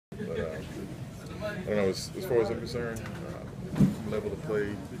I don't know, as far as I'm concerned, level of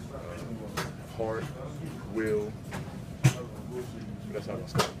play, heart, will, that's how I'm going to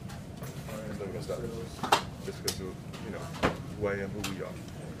stop. That's how I'm going to stop it. Just because of, who I am, who we are.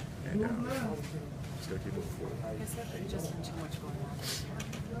 And just got to keep moving forward. Has there been just too much going on this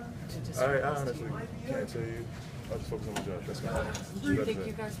year? I honestly can't tell you. I just focus on my job. That's my job. Do you think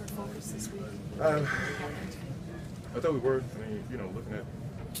you guys were focused this week? I thought we were. I mean, looking at,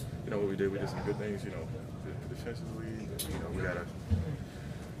 what we did some good things, defensively. We gotta,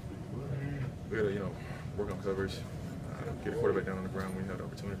 work on coverage, get a quarterback down on the ground when we have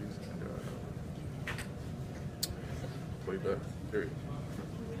opportunities, and play better, period.